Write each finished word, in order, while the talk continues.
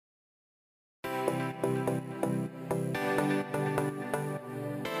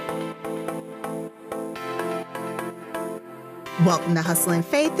Welcome to Hustle and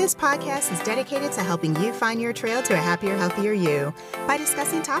Faith. This podcast is dedicated to helping you find your trail to a happier, healthier you by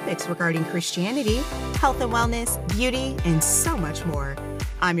discussing topics regarding Christianity, health and wellness, beauty, and so much more.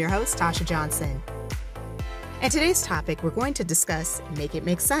 I'm your host, Tasha Johnson. And today's topic, we're going to discuss Make It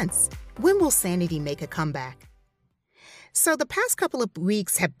Make Sense. When will sanity make a comeback? So the past couple of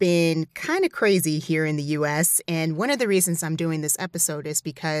weeks have been kind of crazy here in the U.S. And one of the reasons I'm doing this episode is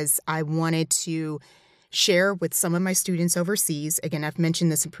because I wanted to share with some of my students overseas. Again, I've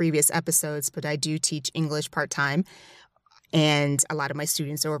mentioned this in previous episodes, but I do teach English part-time, and a lot of my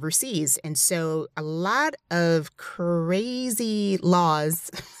students are overseas. And so a lot of crazy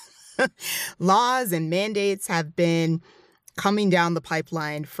laws and mandates have been coming down the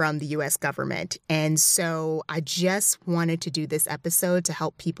pipeline from the U.S. government. And so I just wanted to do this episode to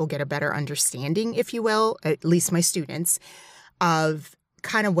help people get a better understanding, if you will, at least my students, of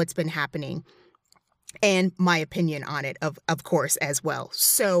kind of what's been happening. And my opinion on it, of course, as well.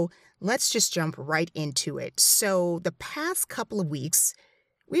 So let's just jump right into it. So the past couple of weeks,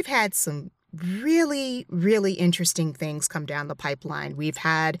 we've had some really, really interesting things come down the pipeline. We've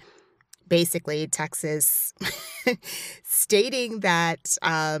had basically Texas stating that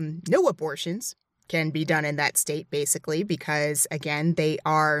no abortions can be done in that state, basically, because, again, they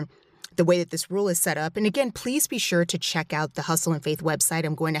are the way that this rule is set up. And again, please be sure to check out the Hustle and Faith website.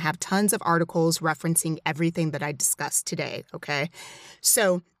 I'm going to have tons of articles referencing everything that I discussed today, okay?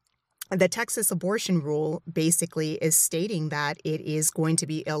 So the Texas abortion rule basically is stating that it is going to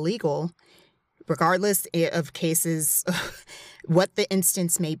be illegal, regardless of cases, what the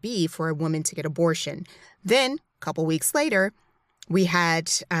instance may be, for a woman to get abortion. Then, a couple weeks later, we had,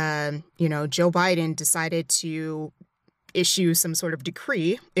 Joe Biden decided to issue some sort of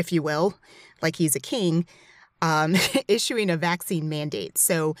decree, if you will, like he's a king, issuing a vaccine mandate.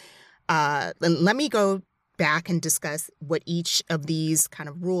 So let me go back and discuss what each of these kind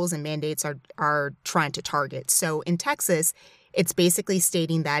of rules and mandates are trying to target. So in Texas, it's basically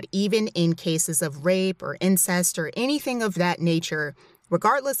stating that even in cases of rape or incest or anything of that nature,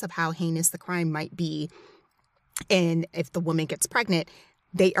 regardless of how heinous the crime might be, and if the woman gets pregnant,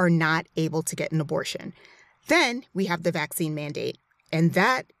 they are not able to get an abortion. Then we have the vaccine mandate, and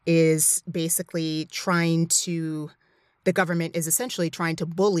that is basically the government is essentially trying to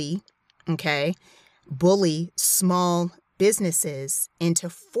bully small businesses into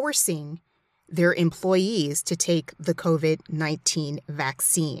forcing their employees to take the COVID-19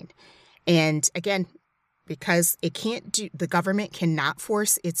 vaccine. And again, because the government cannot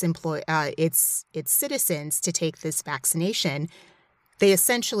force its citizens to take this vaccination, they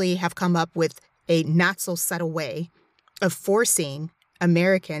essentially have come up with a not so subtle way of forcing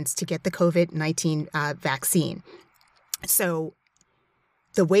Americans to get the COVID-19 vaccine. So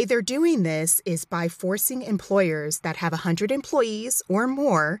the way they're doing this is by forcing employers that have 100 employees or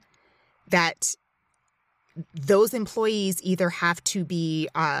more, that those employees either have to be,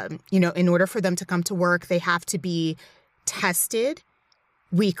 in order for them to come to work, they have to be tested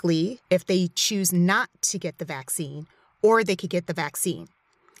weekly if they choose not to get the vaccine, or they could get the vaccine.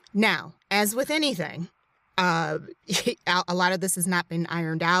 Now, as with anything, a lot of this has not been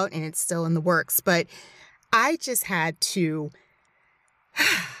ironed out and it's still in the works, but I just had to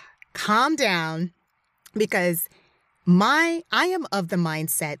calm down because I am of the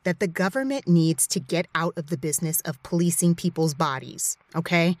mindset that the government needs to get out of the business of policing people's bodies,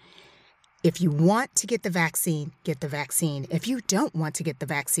 okay? If you want to get the vaccine, get the vaccine. If you don't want to get the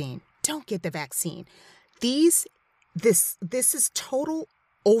vaccine, don't get the vaccine. This is total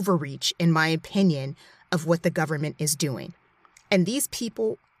overreach, in my opinion, of what the government is doing. And these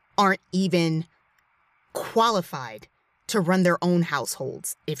people aren't even qualified to run their own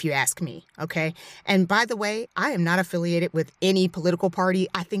households, if you ask me, okay? And by the way, I am not affiliated with any political party.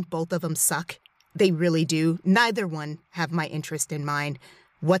 I think both of them suck. They really do. Neither one have my interest in mind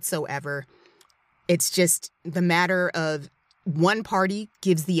whatsoever. It's just the matter of one party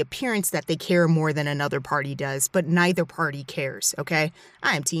gives the appearance that they care more than another party does, but neither party cares, okay?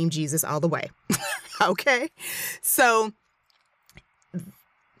 I am Team Jesus all the way, okay? So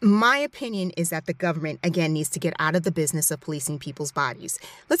my opinion is that the government, again, needs to get out of the business of policing people's bodies.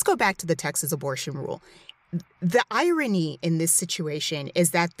 Let's go back to the Texas abortion rule. The irony in this situation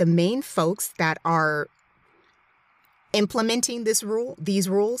is that the main folks that are implementing these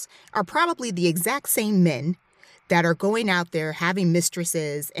rules, are probably the exact same men that are going out there having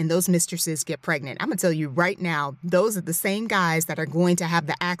mistresses, and those mistresses get pregnant. I'm going to tell you right now, those are the same guys that are going to have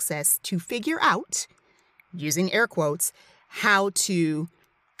the access to figure out, using air quotes, how to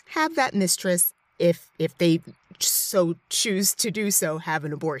have that mistress, if they so choose to do so, have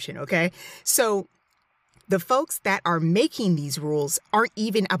an abortion, okay? So The folks that are making these rules aren't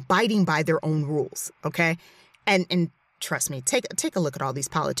even abiding by their own rules, okay? And trust me, take a look at all these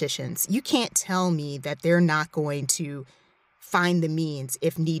politicians. You can't tell me that they're not going to find the means,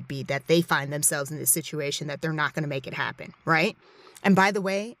 if need be, that they find themselves in this situation, that they're not going to make it happen, right? And by the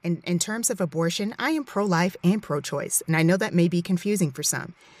way, in terms of abortion, I am pro-life and pro-choice, and I know that may be confusing for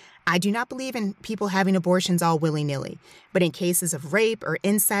some. I do not believe in people having abortions all willy-nilly, but in cases of rape or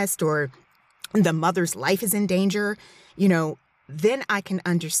incest or the mother's life is in danger, then I can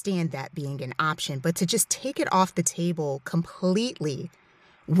understand that being an option. But to just take it off the table completely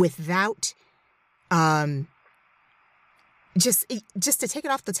without, just to take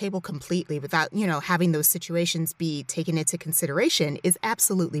it off the table completely without, having those situations be taken into consideration is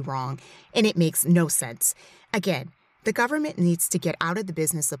absolutely wrong. And it makes no sense. Again, the government needs to get out of the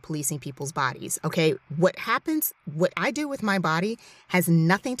business of policing people's bodies, okay? What I do with my body has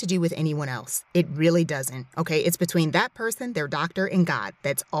nothing to do with anyone else. It really doesn't, okay? It's between that person, their doctor, and God.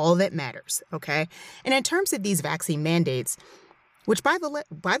 That's all that matters, okay? And in terms of these vaccine mandates, which by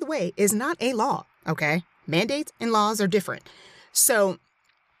the way, is not a law, okay? Mandates and laws are different. So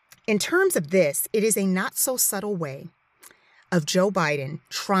in terms of this, it is a not so subtle way of Joe Biden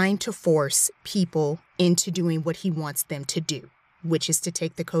trying to force people into doing what he wants them to do, which is to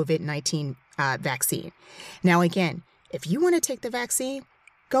take the COVID-19 vaccine. Now, again, if you want to take the vaccine,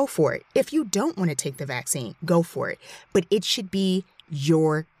 go for it. If you don't want to take the vaccine, go for it. But it should be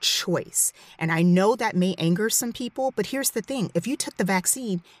your choice. And I know that may anger some people, but here's the thing. If you took the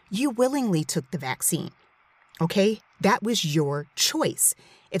vaccine, you willingly took the vaccine. Okay? That was your choice.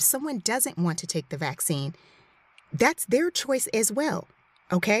 If someone doesn't want to take the vaccine, that's their choice as well.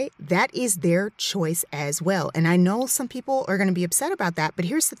 Okay? That is their choice as well. And I know some people are going to be upset about that, but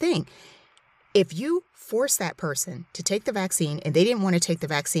here's the thing. If you force that person to take the vaccine and they didn't want to take the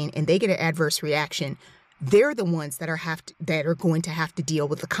vaccine and they get an adverse reaction, they're the ones that are going to have to deal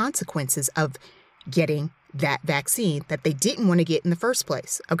with the consequences of getting that vaccine that they didn't want to get in the first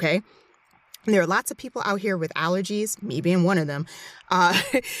place. Okay? And there are lots of people out here with allergies, me being one of them.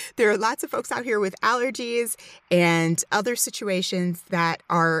 There are lots of folks out here with allergies and other situations that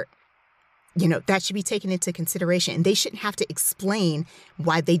are, that should be taken into consideration. And they shouldn't have to explain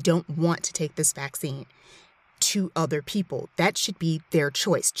why they don't want to take this vaccine to other people. That should be their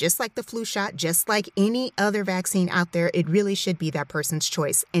choice. Just like the flu shot, just like any other vaccine out there, it really should be that person's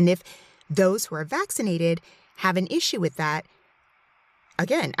choice. And if those who are vaccinated have an issue with that,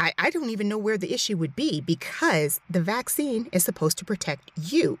 again, I don't even know where the issue would be, because the vaccine is supposed to protect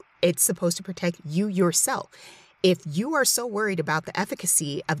you. It's supposed to protect you yourself. If you are so worried about the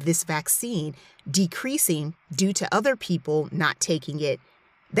efficacy of this vaccine decreasing due to other people not taking it,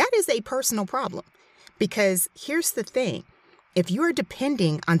 that is a personal problem. Because here's the thing. If you are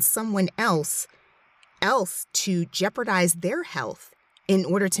depending on someone else to jeopardize their health in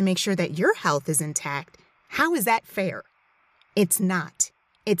order to make sure that your health is intact, how is that fair? It's not.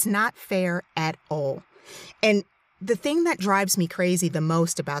 It's not fair at all. And the thing that drives me crazy the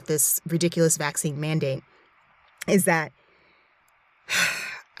most about this ridiculous vaccine mandate is that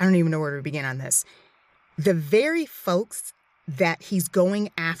I don't even know where to begin on this. The very folks that he's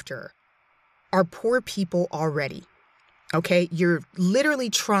going after are poor people already. Okay? You're literally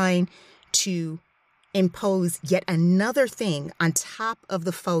trying to impose yet another thing on top of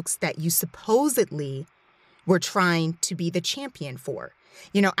the folks that you supposedly were trying to be the champion for.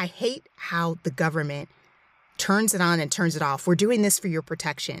 I hate how the government turns it on and turns it off. We're doing this for your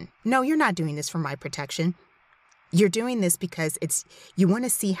protection. No, you're not doing this for my protection. You're doing this because you want to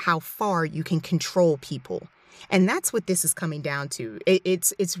see how far you can control people. And that's what this is coming down to.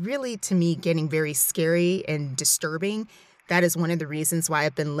 It's really, to me, getting very scary and disturbing. That is one of the reasons why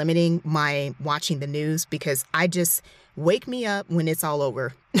I've been limiting my watching the news, because I just wake me up when it's all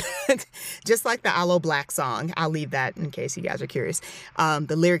over. Just like the Aloe Black song. I'll leave that in case you guys are curious.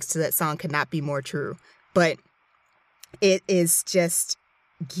 The lyrics to that song could not be more true. But it is just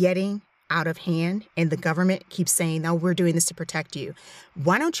getting out of hand, and the government keeps saying, no, we're doing this to protect you.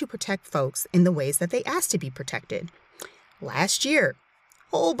 Why don't you protect folks in the ways that they asked to be protected? Last year,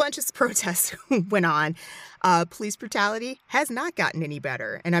 a whole bunch of protests went on. Police brutality has not gotten any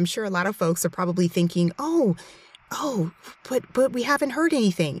better. And I'm sure a lot of folks are probably thinking, but we haven't heard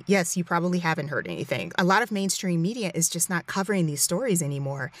anything. Yes, you probably haven't heard anything. A lot of mainstream media is just not covering these stories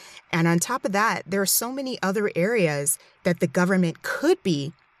anymore. And on top of that, there are so many other areas that the government could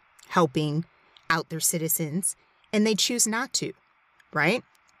be helping out their citizens, and they choose not to, right?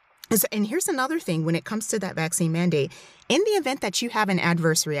 And here's another thing when it comes to that vaccine mandate. In the event that you have an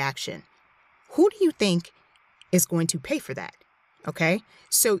adverse reaction, who do you think is going to pay for that? Okay?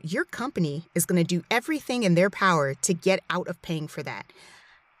 So your company is going to do everything in their power to get out of paying for that.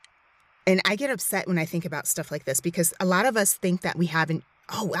 And I get upset when I think about stuff like this because a lot of us think that we haven't.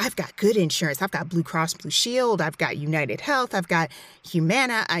 Oh, I've got good insurance. I've got Blue Cross Blue Shield. I've got United Health. I've got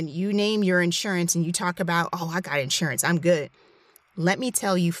Humana. And you name your insurance and you talk about, oh, I got insurance. I'm good. Let me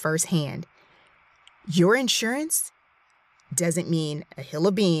tell you firsthand, your insurance doesn't mean a hill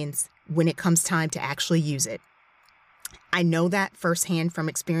of beans when it comes time to actually use it. I know that firsthand from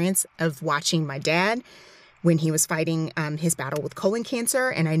experience of watching my dad when he was fighting his battle with colon cancer.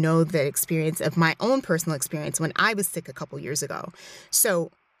 And I know the experience of my own personal experience when I was sick a couple years ago.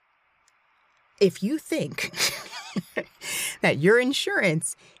 So if you think that your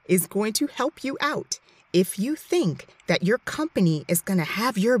insurance is going to help you out, if you think that your company is going to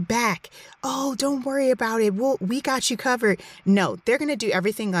have your back, oh, don't worry about it. We got you covered. No, they're going to do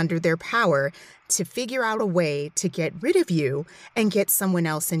everything under their power to figure out a way to get rid of you and get someone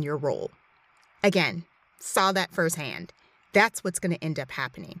else in your role. Again, saw that firsthand. That's what's going to end up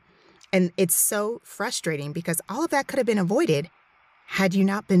happening. And it's so frustrating because all of that could have been avoided had you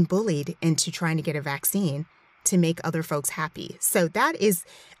not been bullied into trying to get a vaccine to make other folks happy. So that is,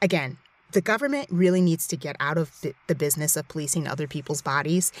 again, the government really needs to get out of the business of policing other people's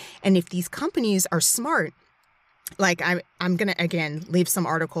bodies. And if these companies are smart, like I'm going to, again, leave some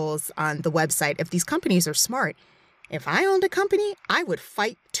articles on the website. If these companies are smart, if I owned a company, I would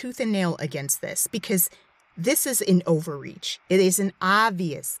fight tooth and nail against this because this is an overreach. It is an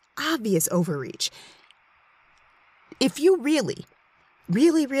obvious overreach. If you really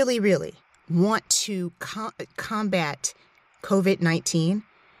want to combat COVID-19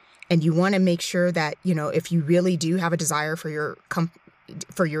 and you want to make sure that, if you really do have a desire for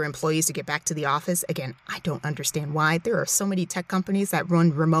your employees to get back to the office, again, I don't understand why. There are so many tech companies that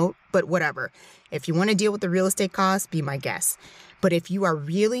run remote, but whatever. If you want to deal with the real estate costs, be my guest. But if you are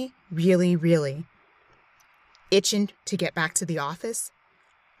really itching to get back to the office,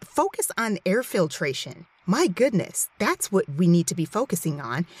 focus on air filtration. My goodness, that's what we need to be focusing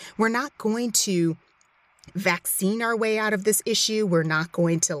on. We're not going to vaccine our way out of this issue. We're not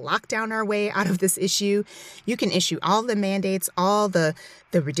going to lock down our way out of this issue. You can issue all the mandates, all the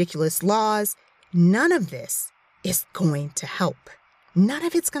ridiculous laws. None of this is going to help. None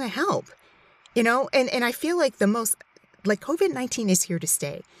of it's going to help. And I feel like COVID-19 is here to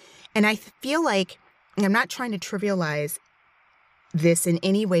stay. And I feel like, and I'm not trying to trivialize this in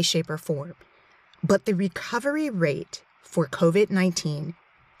any way, shape, or form, but the recovery rate for COVID-19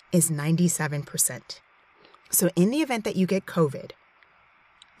 is 97%. So in the event that you get COVID,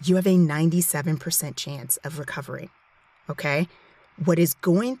 you have a 97% chance of recovering, okay? What is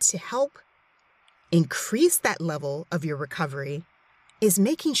going to help increase that level of your recovery is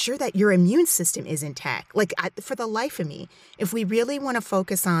making sure that your immune system is intact. For the life of me, if we really want to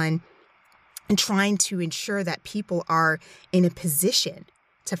focus on and trying to ensure that people are in a position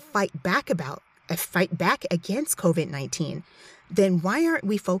to fight back against COVID-19, then why aren't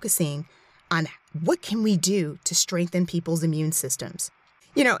we focusing on what can we do to strengthen people's immune systems?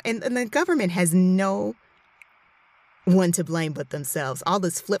 And the government has no one to blame but themselves. All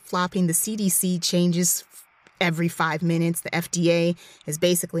this flip-flopping, the CDC changes every 5 minutes. The FDA is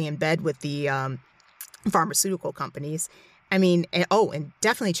basically in bed with the pharmaceutical companies. And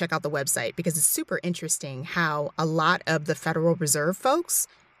definitely check out the website because it's super interesting how a lot of the Federal Reserve folks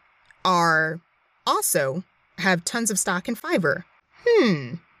have tons of stock in Fiverr.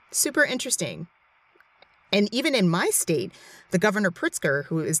 Super interesting. And even in my state, the Governor Pritzker,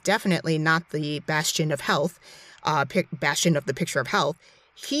 who is definitely not the bastion of health, bastion of the picture of health,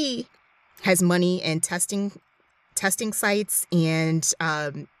 he has money in testing sites. And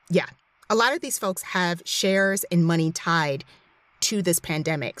a lot of these folks have shares and money tied to this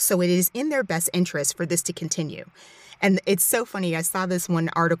pandemic. So it is in their best interest for this to continue. And it's so funny. I saw this one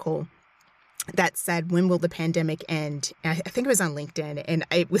article that said, when will the pandemic end? I think it was on LinkedIn, and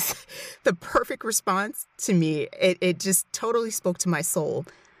it was the perfect response to me. It just totally spoke to my soul.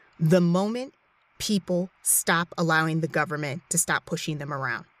 The moment people stop allowing the government to stop pushing them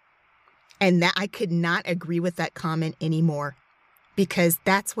around. And that I could not agree with that comment anymore, because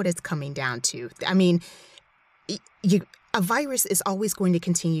that's what it's coming down to. A virus is always going to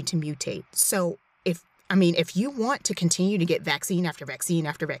continue to mutate. So if you want to continue to get vaccine after vaccine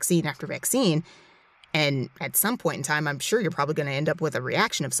after vaccine after vaccine, and at some point in time, I'm sure you're probably going to end up with a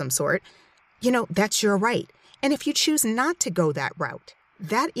reaction of some sort, that's your right. And if you choose not to go that route,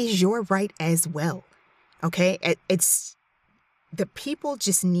 that is your right as well. Okay? It's the people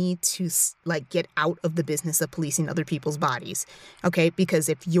just need to get out of the business of policing other people's bodies. Okay? Because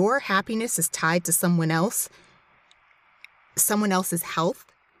if your happiness is tied to someone else, someone else's health,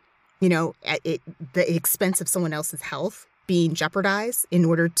 at the expense of someone else's health being jeopardized in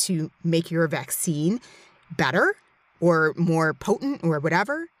order to make your vaccine better or more potent or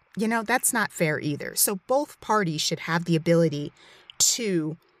whatever, that's not fair either. So both parties should have the ability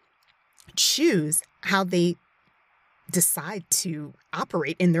to choose how they decide to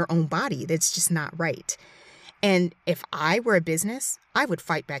operate in their own body. That's just not right. And if I were a business, I would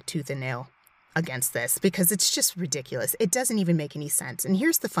fight back tooth and nail against this because it's just ridiculous. It doesn't even make any sense. And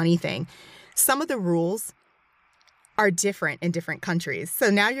here's the funny thing. Some of the rules are different in different countries. So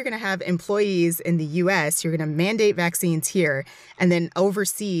now you're going to have employees in the US, you're going to mandate vaccines here, and then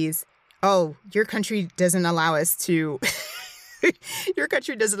overseas, oh, your country doesn't allow us to,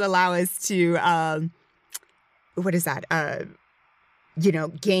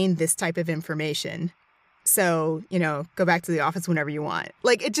 gain this type of information. So, go back to the office whenever you want.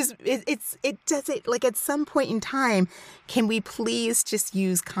 Like, it does it. Like, at some point in time, can we please just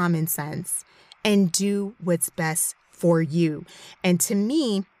use common sense and do what's best for you? And to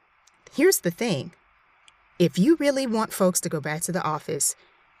me, here's the thing. If you really want folks to go back to the office,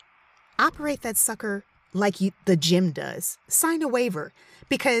 operate that sucker like the gym does. Sign a waiver,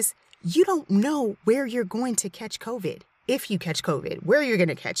 because you don't know where you're going to catch COVID. If you catch COVID, where you're going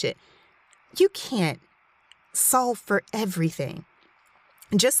to catch it. You can't solve for everything.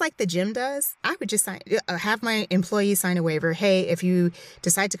 And just like the gym does, I would just have my employees sign a waiver. Hey, if you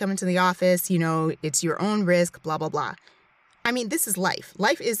decide to come into the office, it's your own risk, blah, blah, blah. I mean, this is life.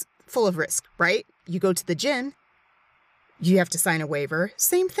 Life is full of risk, right? You go to the gym, you have to sign a waiver.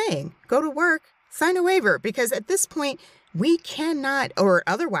 Same thing. Go to work, sign a waiver, because at this point, we cannot, or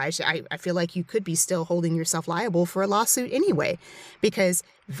otherwise, I feel like you could be still holding yourself liable for a lawsuit anyway, because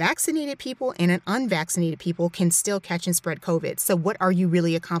vaccinated people and unvaccinated people can still catch and spread COVID. So what are you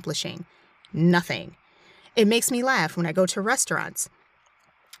really accomplishing? Nothing. It makes me laugh when I go to restaurants,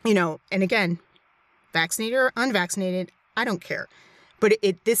 and again, vaccinated or unvaccinated, I don't care. But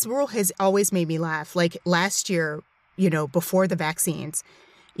this rule has always made me laugh. Like last year, before the vaccines,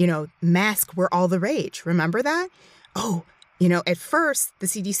 masks were all the rage. Remember that? Oh, at first the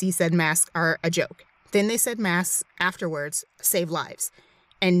CDC said masks are a joke. Then they said masks afterwards save lives.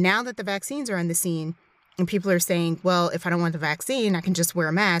 And now that the vaccines are on the scene and people are saying, well, if I don't want the vaccine, I can just wear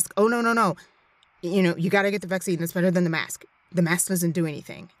a mask. Oh, no. You got to get the vaccine. That's better than the mask. The mask doesn't do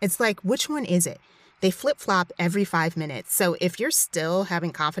anything. It's like, which one is it? They flip-flop every 5 minutes. So if you're still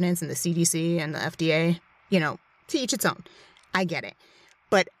having confidence in the CDC and the FDA, to each its own. I get it.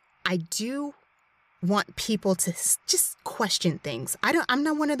 But I do want people to just question things. I'm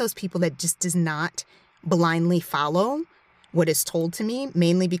not one of those people that just does not blindly follow what is told to me,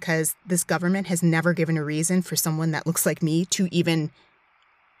 mainly because this government has never given a reason for someone that looks like me to even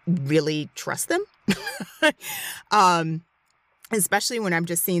really trust them. Especially when I'm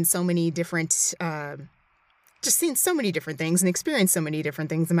just seeing so many different things and experienced so many different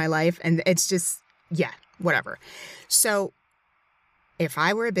things in my life. And it's just, whatever. So if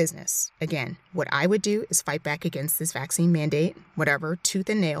I were a business, again, what I would do is fight back against this vaccine mandate, whatever, tooth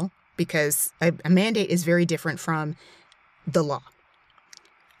and nail, because a mandate is very different from the law.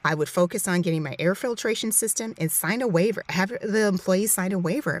 I would focus on getting my air filtration system and sign a waiver, have the employees sign a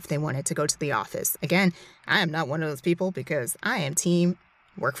waiver if they wanted to go to the office. Again, I am not one of those people because I am team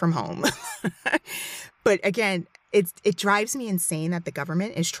work from home. But again, it drives me insane that the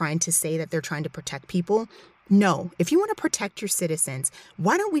government is trying to say that they're trying to protect people. No, if you want to protect your citizens,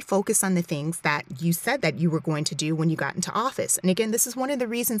 why don't we focus on the things that you said that you were going to do when you got into office? And again, this is one of the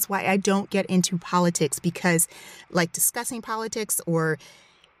reasons why I don't get into politics, because like discussing politics or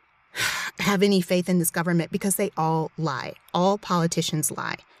have any faith in this government, because they all lie. All politicians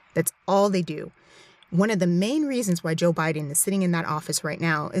lie. That's all they do. One of the main reasons why Joe Biden is sitting in that office right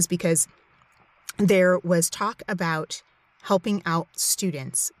now is because there was talk about helping out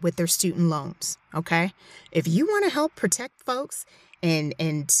students with their student loans. Okay. If you want to help protect folks and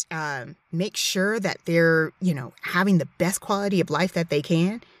make sure that they're, having the best quality of life that they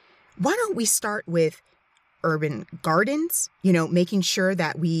can, why don't we start with urban gardens, making sure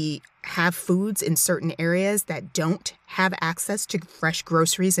that we have foods in certain areas that don't have access to fresh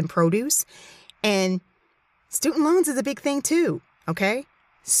groceries and produce. And student loans is a big thing too. Okay.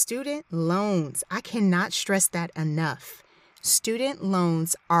 Student loans. I cannot stress that enough. Student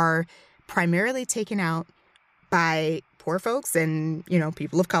loans are primarily taken out by poor folks and,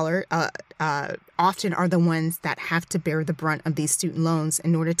 people of color, often are the ones that have to bear the brunt of these student loans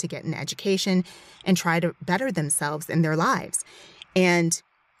in order to get an education and try to better themselves in their lives. And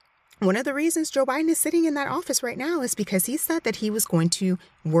One of the reasons Joe Biden is sitting in that office right now is because he said that he was going to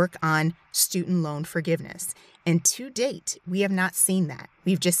work on student loan forgiveness. And to date, we have not seen that.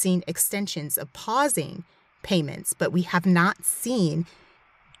 We've just seen extensions of pausing payments, but we have not seen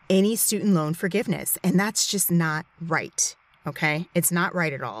any student loan forgiveness. And that's just not right. Okay? It's not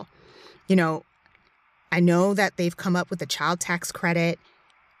right at all. You know, I know that they've come up with a child tax credit.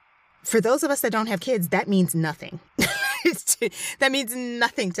 For those of us that don't have kids, that means nothing. That means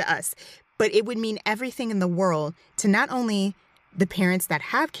nothing to us. But it would mean everything in the world to not only the parents that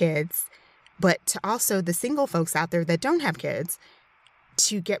have kids, but to also the single folks out there that don't have kids,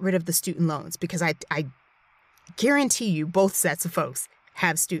 to get rid of the student loans. Because I guarantee you both sets of folks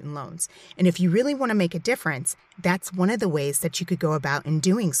have student loans. And if you really want to make a difference, that's one of the ways that you could go about in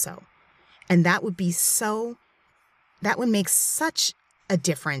doing so. And that would make such a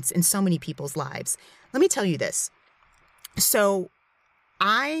difference in so many people's lives. Let me tell you this. So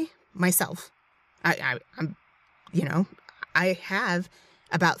I have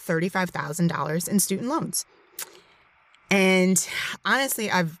about $35,000 in student loans. And honestly,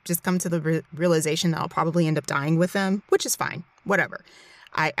 I've just come to the realization that I'll probably end up dying with them, which is fine, whatever.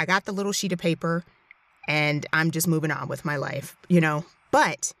 I got the little sheet of paper and I'm just moving on with my life,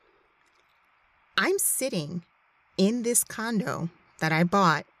 but I'm sitting in this condo that I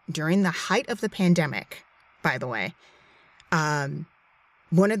bought during the height of the pandemic, by the way.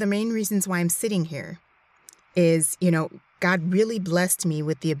 One of the main reasons why I'm sitting here is, God really blessed me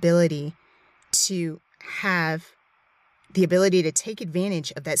with the ability to take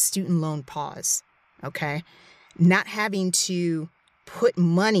advantage of that student loan pause. Okay. Not having to put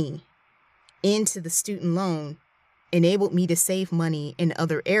money into the student loan enabled me to save money in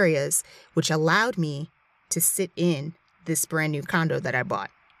other areas, which allowed me to sit in this brand new condo that I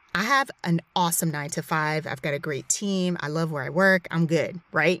bought. I have an awesome 9-to-5. I've got a great team. I love where I work. I'm good,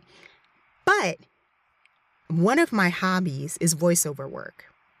 right? But one of my hobbies is voiceover work.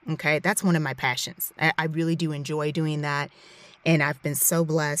 Okay, that's one of my passions. I really do enjoy doing that. And I've been so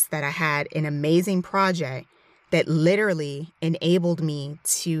blessed that I had an amazing project that literally enabled me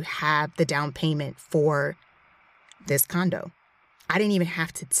to have the down payment for this condo. I didn't even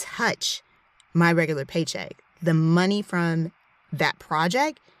have to touch my regular paycheck. The money from that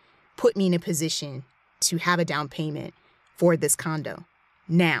project put me in a position to have a down payment for this condo.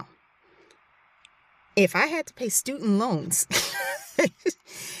 Now, if I had to pay student loans,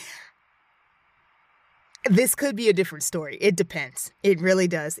 this could be a different story. It depends. It really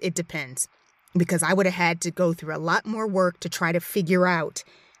does. It depends. Because I would have had to go through a lot more work to try to figure out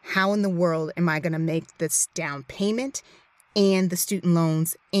how in the world am I going to make this down payment and the student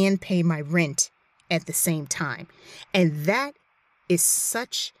loans and pay my rent at the same time. And that is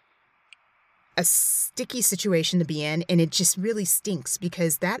such a sticky situation to be in. And it just really stinks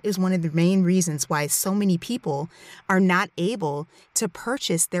because that is one of the main reasons why so many people are not able to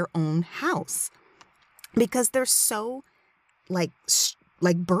purchase their own house, because they're so like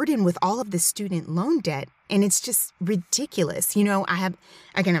burdened with all of the student loan debt. And it's just ridiculous.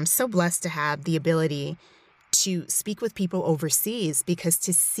 I'm so blessed to have the ability to speak with people overseas, because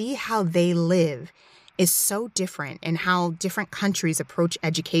to see how they live is so different and how different countries approach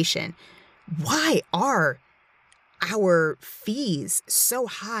education. Why are our fees so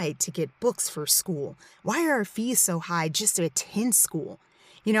high to get books for school? Why are our fees so high just to attend school?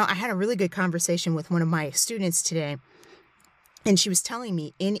 I had a really good conversation with one of my students today, and she was telling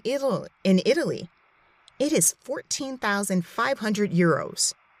me in Italy, it is 14,500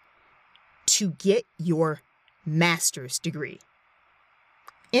 euros to get your master's degree.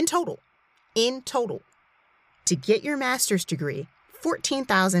 In total, to get your master's degree,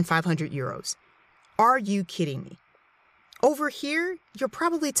 14,500 euros. Are you kidding me? Over here, you're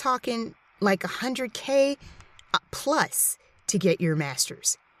probably talking like 100K plus to get your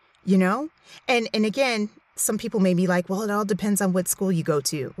master's, And again, some people may be like, well, it all depends on what school you go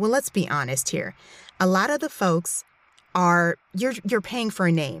to. Well, let's be honest here. A lot of the folks you're paying for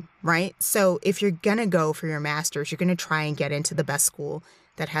a name, right? So if you're going to go for your master's, you're going to try and get into the best school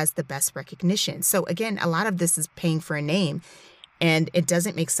that has the best recognition. So again, a lot of this is paying for a name. And it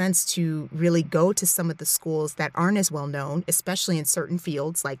doesn't make sense to really go to some of the schools that aren't as well known, especially in certain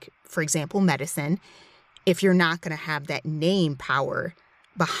fields, like, for example, medicine, if you're not going to have that name power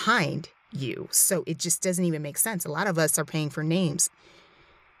behind you. So it just doesn't even make sense. A lot of us are paying for names.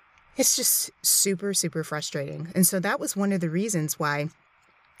 It's just super, super frustrating. And so that was one of the reasons why,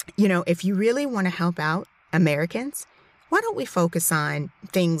 if you really want to help out Americans, why don't we focus on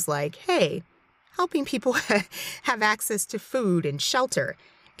things like, hey, helping people have access to food and shelter.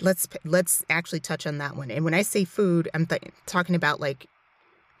 Let's actually touch on that one. And when I say food, I'm talking about like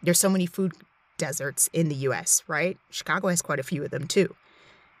There's so many food deserts in the US, right? Chicago has quite a few of them too.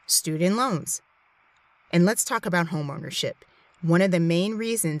 Student loans. And let's talk about homeownership. One of the main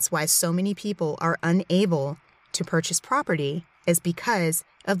reasons why so many people are unable to purchase property is because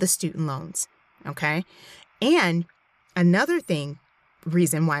of the student loans, okay? And another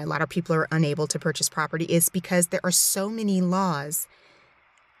reason why a lot of people are unable to purchase property is because there are so many laws,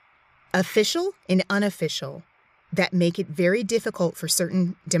 official and unofficial, that make it very difficult for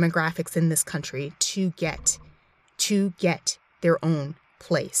certain demographics in this country to get their own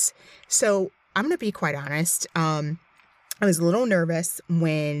place. So I'm going to be quite honest. I was a little nervous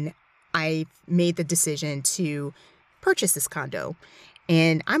when I made the decision to purchase this condo.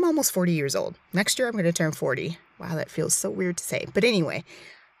 And I'm almost 40 years old. Next year, I'm going to turn 40. Wow, that feels so weird to say. But anyway,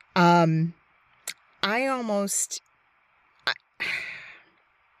 I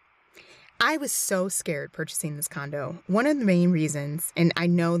was so scared purchasing this condo. One of the main reasons, and I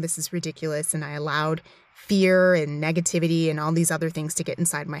know this is ridiculous, and I allowed fear and negativity and all these other things to get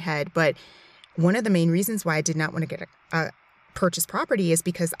inside my head, but one of the main reasons why I did not want to get a purchase property is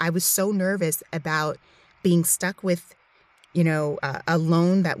because I was so nervous about being stuck with, a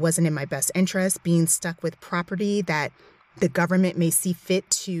loan that wasn't in my best interest, being stuck with property that the government may see fit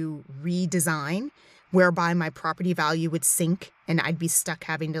to redesign, whereby my property value would sink and I'd be stuck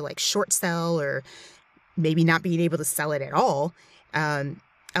having to short sell or maybe not being able to sell it at all. A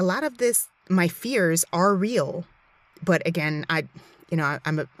lot of my fears are real, but again, I'm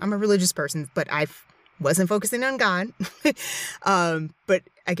a religious person, but I wasn't focusing on God. But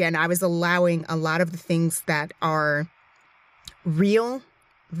again, I was allowing a lot of the things that are real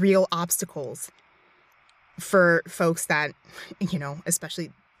obstacles for folks that,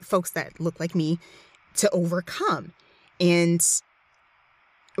 especially folks that look like me, to overcome. And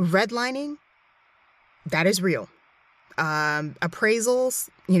redlining, that is real. Appraisals,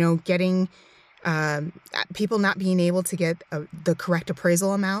 getting people not being able to get the correct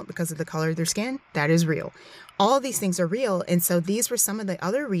appraisal amount because of the color of their skin, that is real. All of these things are real. And so these were some of the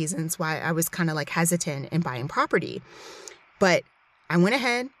other reasons why I was kind of hesitant in buying property. But I went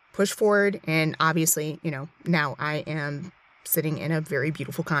ahead, pushed forward, and obviously, now I am sitting in a very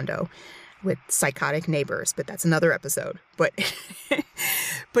beautiful condo with psychotic neighbors, but that's another episode. But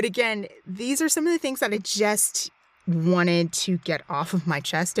but again, these are some of the things that I just wanted to get off of my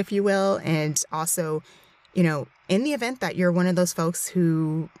chest, if you will. And also, in the event that you're one of those folks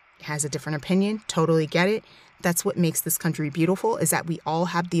who has a different opinion, totally get it. That's what makes this country beautiful, is that we all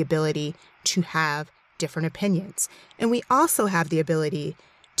have the ability to have different opinions. And we also have the ability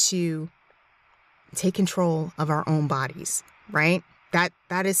to take control of our own bodies, right?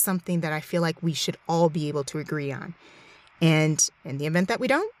 That is something that I feel like we should all be able to agree on. And in the event that we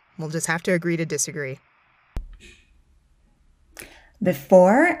don't, we'll just have to agree to disagree.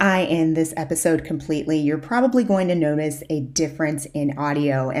 Before I end this episode completely, you're probably going to notice a difference in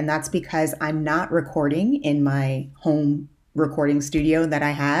audio, and that's because I'm not recording in my home recording studio that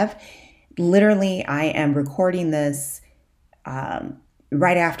I have. Literally, I am recording this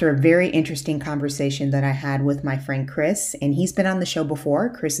right after a very interesting conversation that I had with my friend Chris, and he's been on the show before.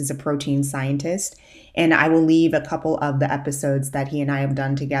 Chris is a protein scientist, and I will leave a couple of the episodes that he and I have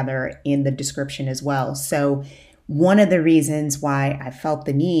done together in the description as well. So one of the reasons why I felt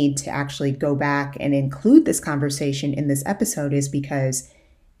the need to actually go back and include this conversation in this episode is because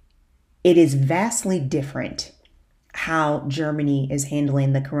it is vastly different how Germany is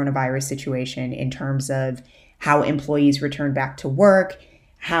handling the coronavirus situation in terms of how employees return back to work,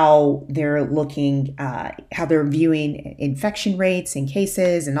 how they're looking, how they're viewing infection rates and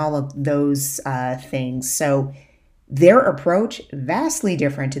cases and all of those things. So their approach, vastly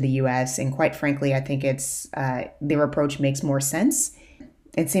different to the US. And quite frankly, I think their approach makes more sense.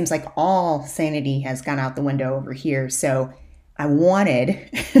 It seems like all sanity has gone out the window over here. So I wanted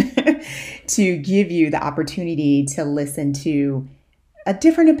to give you the opportunity to listen to a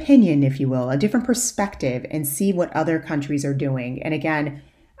different opinion, if you will, a different perspective, and see what other countries are doing. And again,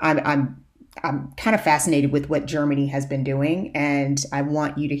 I'm kind of fascinated with what Germany has been doing, and I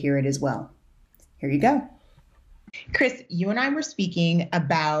want you to hear it as well. Here you go. Chris, you and I were speaking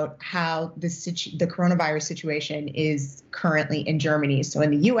about how the coronavirus situation is currently in Germany. So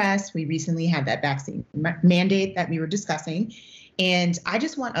in the US, we recently had that vaccine mandate that we were discussing. And I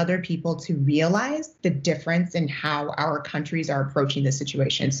just want other people to realize the difference in how our countries are approaching the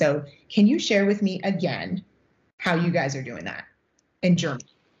situation. So can you share with me again how you guys are doing that in Germany?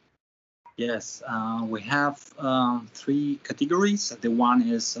 Yes, we have three categories. The one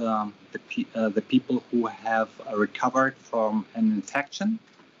is the people who have recovered from an infection.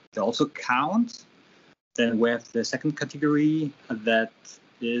 They also count. Then we have the second category that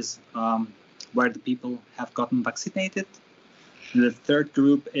is where the people have gotten vaccinated. The third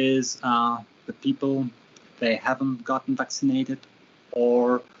group is the people they haven't gotten vaccinated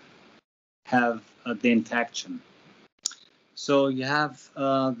or have the infection. So you have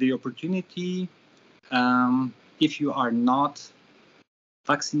the opportunity, if you are not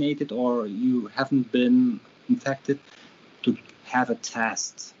vaccinated or you haven't been infected, to have a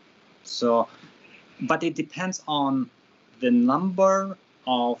test. So, but it depends on the number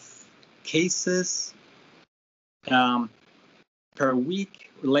of cases per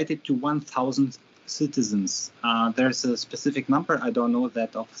week related to 1,000 citizens. There's a specific number. I don't know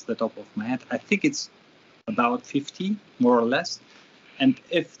that off the top of my head. I think it's about 50, more or less. And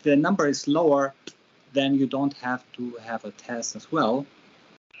if the number is lower, then you don't have to have a test as well.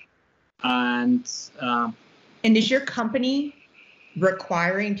 And is your company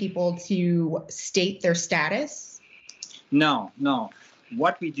requiring people to state their status? No.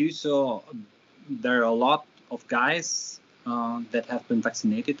 What we do, so there are a lot of guys that have been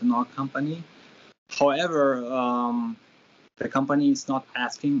vaccinated in our company. However, the company is not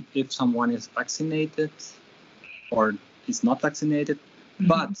asking if someone is vaccinated or is not vaccinated. Mm-hmm.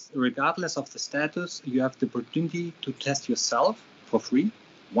 But regardless of the status, you have the opportunity to test yourself for free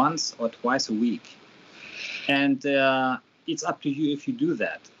once or twice a week. And it's up to you if you do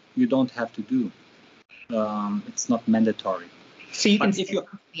that. You don't have to do. It's not mandatory. So you can still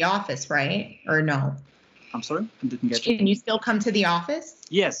come to the office, right? Or no? I'm sorry? I didn't get you. Can you still come to the office?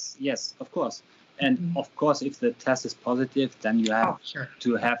 Yes, of course. And of course, if the test is positive, then you have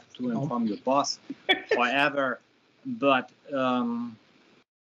to inform your boss. However, but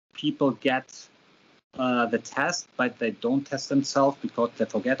people get the test, but they don't test themselves because they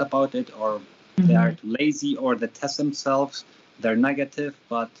forget about it, or they are too lazy, or they test themselves, they're negative,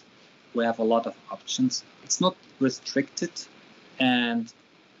 but we have a lot of options. It's not restricted, and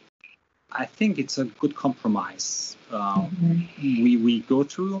I think it's a good compromise we go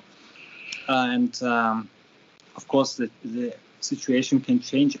through. And of course, the situation can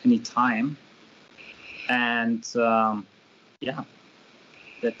change any time. And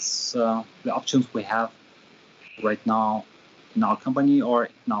that's the options we have right now in our company or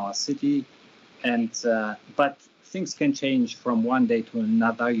in our city. And but things can change from one day to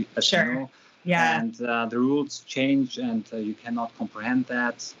another, as you know. Yeah. And the rules change, and you cannot comprehend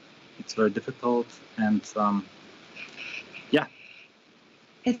that. It's very difficult, and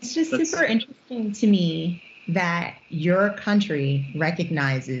it's just super interesting to me that your country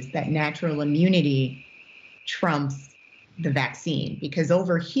recognizes that natural immunity trumps the vaccine, because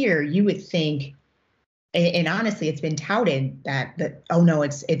over here you would think, and honestly, it's been touted that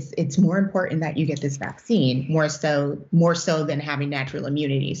it's more important that you get this vaccine more so than having natural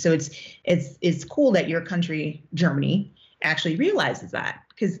immunity. So it's cool that your country, Germany, actually realizes that,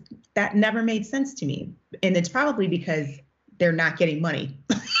 because that never made sense to me, and it's probably because they're not getting money.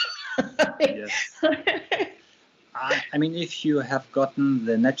 Yes. I mean, if you have gotten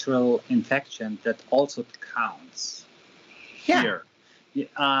the natural infection, that also counts here.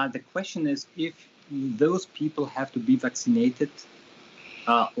 The question is if those people have to be vaccinated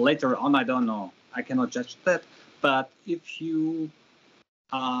later on. I don't know. I cannot judge that. But if you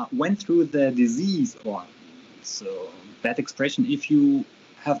went through the disease, or so bad expression, if you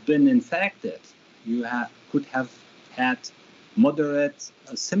have been infected, you could have had moderate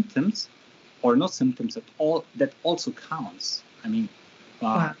symptoms or no symptoms at all. That also counts. I mean,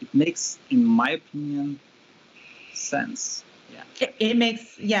 it makes, in my opinion, sense. Yeah. It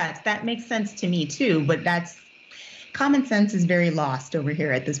makes, that makes sense to me too, but that's, common sense is very lost over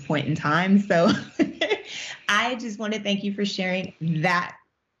here at this point in time. So I just want to thank you for sharing that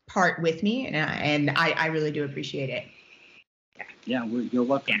part with me, and I really do appreciate it. Yeah, you're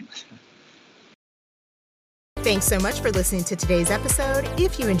welcome. Yeah. Thanks so much for listening to today's episode.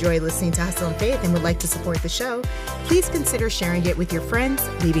 If you enjoy listening to Hustle and Faith and would like to support the show, please consider sharing it with your friends,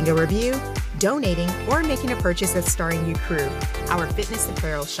 leaving a review, donating, or making a purchase at Starring You Crew, our fitness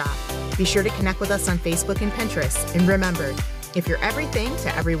apparel shop. Be sure to connect with us on Facebook and Pinterest. And remember, if you're everything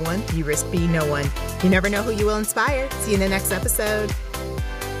to everyone, you risk being no one. You never know who you will inspire. See you in the next episode.